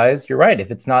 Otherwise, you're right.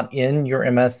 If it's not in your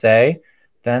MSA,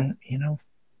 then,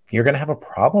 you're going to have a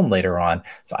problem later on.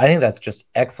 So I think that's just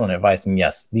excellent advice. And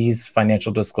yes, these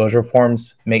financial disclosure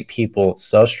forms make people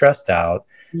so stressed out.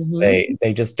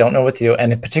 They just don't know what to do.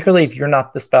 And particularly if you're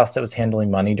not the spouse that was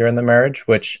handling money during the marriage,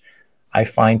 which I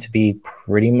find to be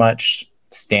pretty much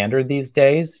standard these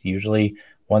days. Usually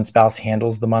one spouse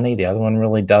handles the money, the other one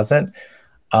really doesn't.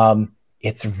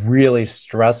 It's really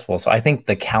stressful. So I think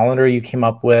the calendar you came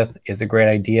up with is a great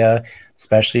idea,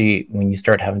 especially when you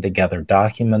start having to gather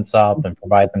documents up and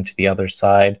provide them to the other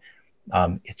side.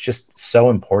 It's just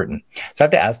so important. So I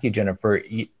have to ask you, Jennifer,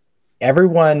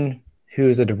 everyone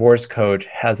who's a divorce coach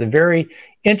has a very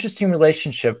interesting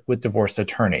relationship with divorce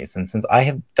attorneys. And since I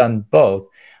have done both,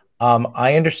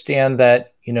 I understand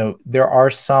that, there are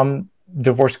some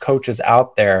divorce coaches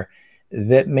out there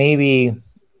that maybe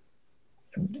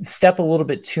step a little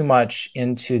bit too much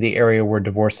into the area where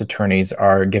divorce attorneys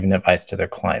are giving advice to their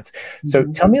clients. So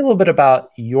tell me a little bit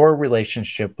about your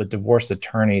relationship with divorce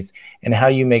attorneys and how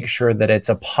you make sure that it's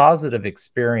a positive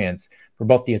experience for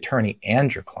both the attorney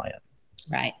and your client.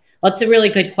 Right. Well, it's a really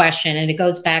good question. And it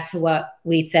goes back to what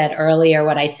we said earlier,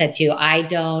 what I said to you. I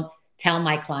don't tell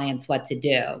my clients what to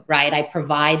do, right? I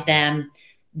provide them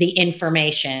the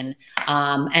information,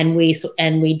 and we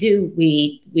do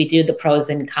the pros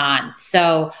and cons.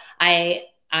 So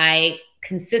I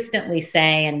consistently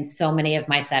say in so many of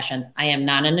my sessions, I am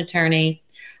not an attorney.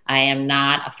 I am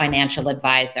not a financial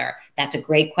advisor. That's a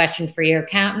great question for your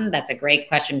accountant. That's a great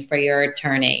question for your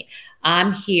attorney.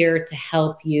 I'm here to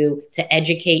help you, to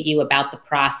educate you about the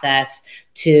process,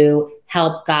 to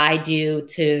help guide you,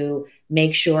 to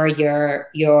make sure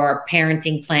your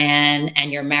parenting plan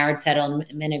and your marriage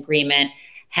settlement agreement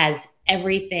has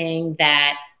everything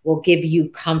that will give you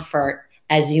comfort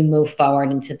as you move forward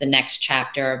into the next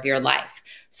chapter of your life.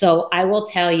 So I will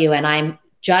tell you, and I'm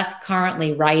just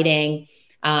currently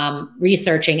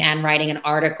researching and writing an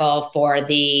article for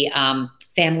the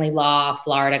Family Law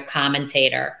Florida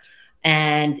Commentator.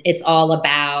 And it's all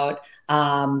about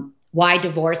why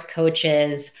divorce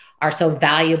coaches are so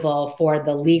valuable for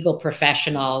the legal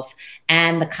professionals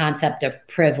and the concept of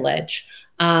privilege.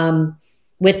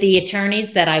 With the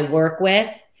attorneys that I work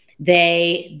with,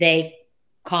 they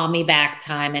call me back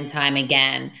time and time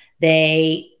again.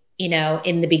 They,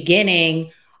 in the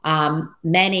beginning,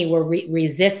 many were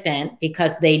resistant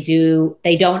because they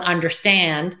don't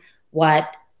understand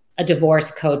what a divorce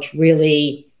coach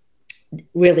really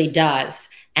does.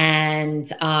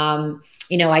 And,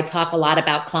 I talk a lot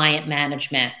about client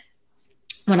management.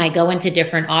 When I go into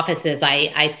different offices,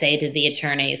 I say to the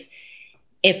attorneys,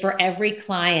 if for every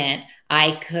client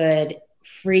I could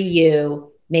free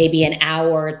you maybe an hour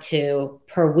or two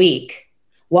per week,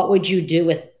 what would you do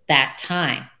with that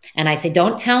time? And I say,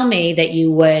 don't tell me that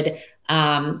you would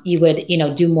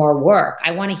do more work.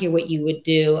 I want to hear what you would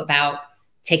do about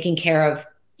taking care of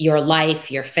your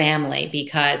life, your family,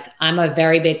 because I'm a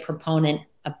very big proponent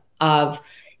of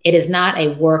it is not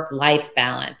a work-life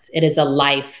balance. It is a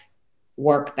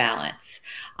life-work balance.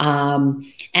 And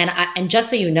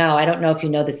just so you know, I don't know if you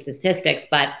know the statistics,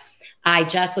 but I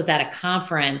just was at a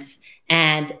conference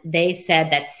and they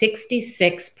said that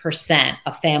 66%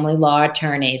 of family law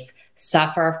attorneys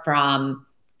suffer from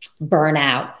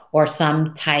burnout or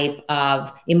some type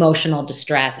of emotional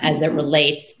distress as it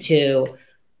relates to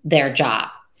their job.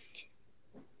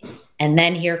 And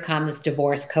then here comes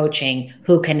divorce coaching,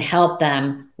 who can help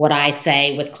them, what I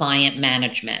say, with client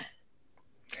management.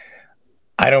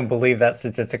 I don't believe that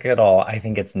statistic at all. I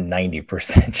think it's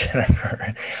 90%,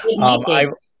 Jennifer.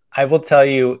 I will tell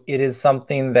you, it is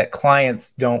something that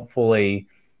clients don't fully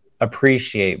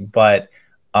appreciate. But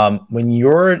when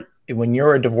you're when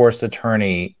you're a divorce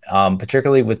attorney,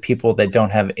 particularly with people that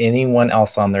don't have anyone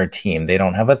else on their team, they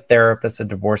don't have a therapist, a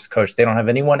divorce coach, they don't have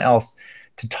anyone else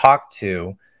to talk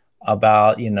to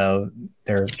about,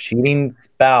 their cheating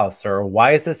spouse, or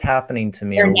why is this happening to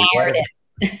me? Their Or narrative.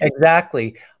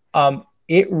 exactly.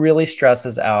 It really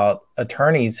stresses out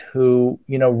attorneys who,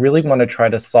 really want to try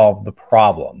to solve the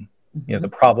problem. The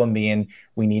problem being,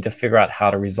 we need to figure out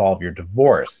how to resolve your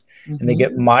divorce. And they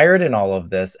get mired in all of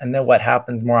this. And then what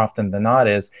happens more often than not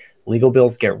is legal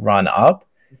bills get run up.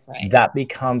 That's right. That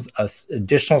becomes an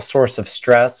additional source of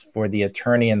stress for the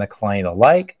attorney and the client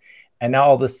alike. And now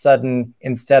all of a sudden,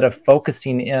 instead of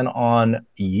focusing in on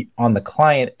the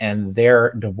client and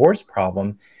their divorce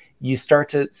problem,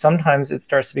 sometimes it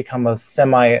starts to become a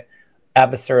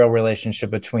semi-adversarial relationship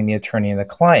between the attorney and the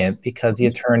client, because the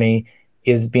attorney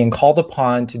is being called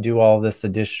upon to do all this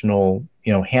additional,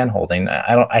 hand-holding.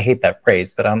 I hate that phrase,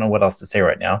 but I don't know what else to say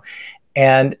right now.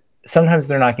 And sometimes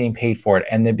they're not getting paid for it.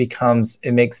 And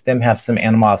it makes them have some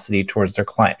animosity towards their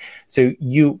client.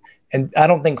 And I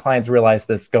don't think clients realize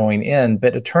this going in,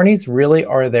 but attorneys really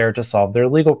are there to solve their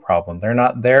legal problem. They're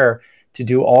not there to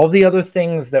do all the other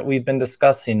things that we've been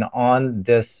discussing on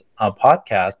this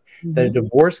podcast, that a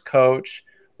divorce coach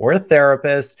or a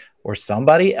therapist or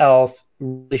somebody else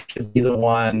really should be the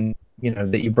one,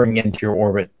 that you bring into your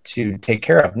orbit to take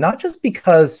care of. Not just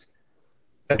because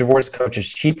a divorce coach is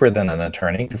cheaper than an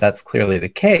attorney, because that's clearly the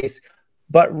case,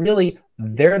 but really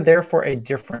they're there for a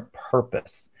different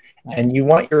purpose. Right. And you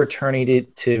want your attorney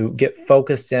to get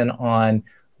focused in on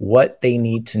what they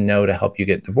need to know to help you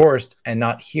get divorced, and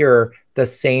not hear the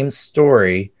same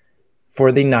story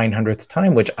for the 900th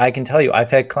time, which I can tell you, I've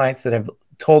had clients that have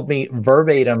told me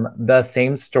verbatim the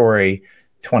same story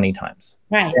 20 times.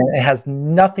 Right. And it has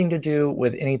nothing to do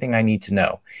with anything I need to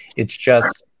know. It's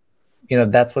just,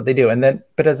 that's what they do.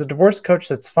 But as a divorce coach,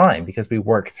 that's fine, because we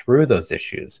work through those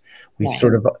issues. We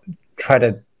sort of try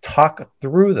to talk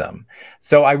through them.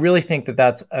 So I really think that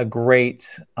that's a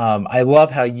great, I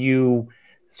love how you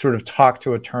sort of talk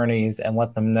to attorneys and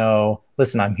let them know,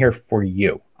 listen, I'm here for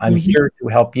you. I'm here to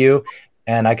help you.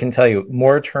 And I can tell you,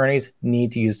 more attorneys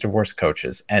need to use divorce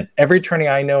coaches. And every attorney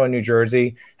I know in New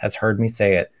Jersey has heard me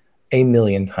say it a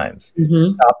million times.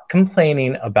 Stop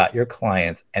complaining about your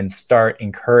clients and start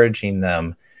encouraging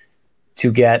them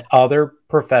to get other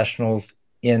professionals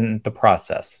in the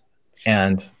process.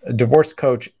 And a divorce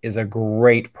coach is a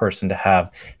great person to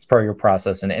have as part of your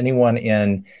process. And anyone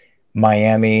in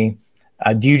Miami,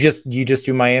 do you just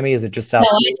do Miami? Is it just South?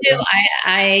 No,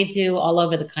 I do all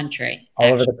over the country.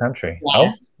 All over the country.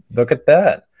 Yes. Oh, look at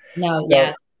that. No,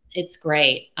 yes, it's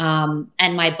great. And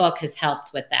my book has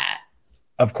helped with that.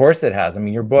 Of course it has. I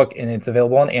mean, your book, and it's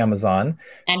available on Amazon.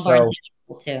 And Barnes &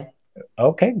 Noble too.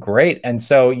 Okay, great. And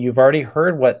so you've already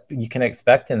heard what you can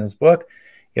expect in this book.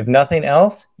 If nothing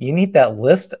else, you need that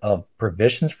list of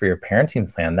provisions for your parenting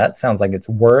plan. That sounds like it's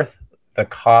worth the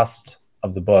cost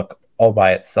of the book all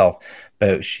by itself.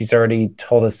 But she's already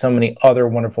told us so many other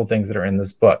wonderful things that are in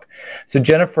this book. So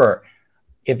Jennifer,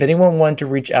 if anyone wanted to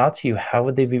reach out to you, how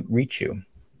would they reach you?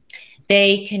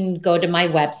 They can go to my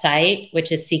website,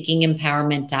 which is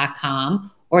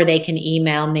seekingempowerment.com, or they can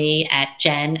email me at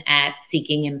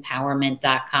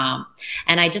jen@seekingempowerment.com.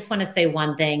 And I just want to say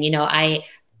one thing, I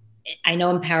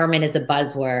know empowerment is a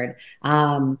buzzword.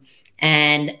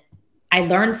 And I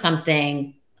learned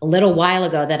something a little while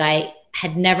ago that I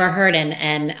had never heard. And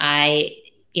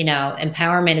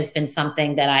empowerment has been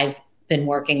something that I've been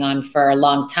working on for a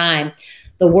long time.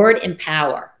 The word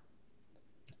empower.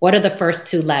 What are the first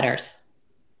two letters?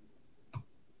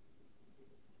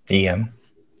 EM.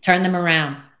 Turn them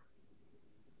around.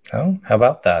 Oh, how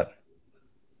about that?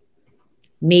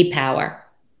 Me power.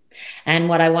 And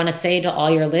what I want to say to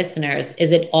all your listeners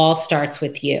is it all starts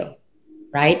with you,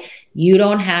 right? You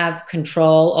don't have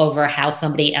control over how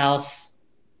somebody else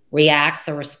reacts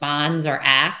or responds or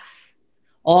acts.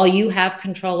 All you have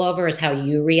control over is how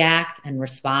you react and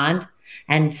respond.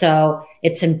 And so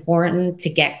it's important to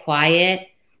get quiet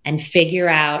and figure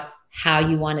out how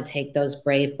you want to take those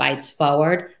brave bites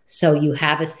forward so you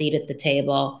have a seat at the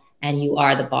table and you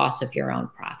are the boss of your own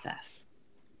process.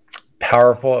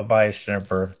 Powerful advice,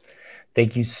 Jennifer.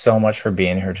 Thank you so much for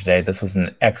being here today. This was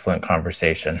an excellent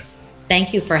conversation.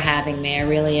 Thank you for having me. I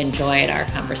really enjoyed our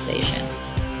conversation.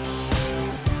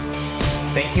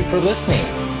 Thank you for listening.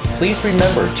 Please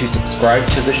remember to subscribe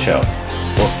to the show.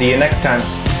 We'll see you next time.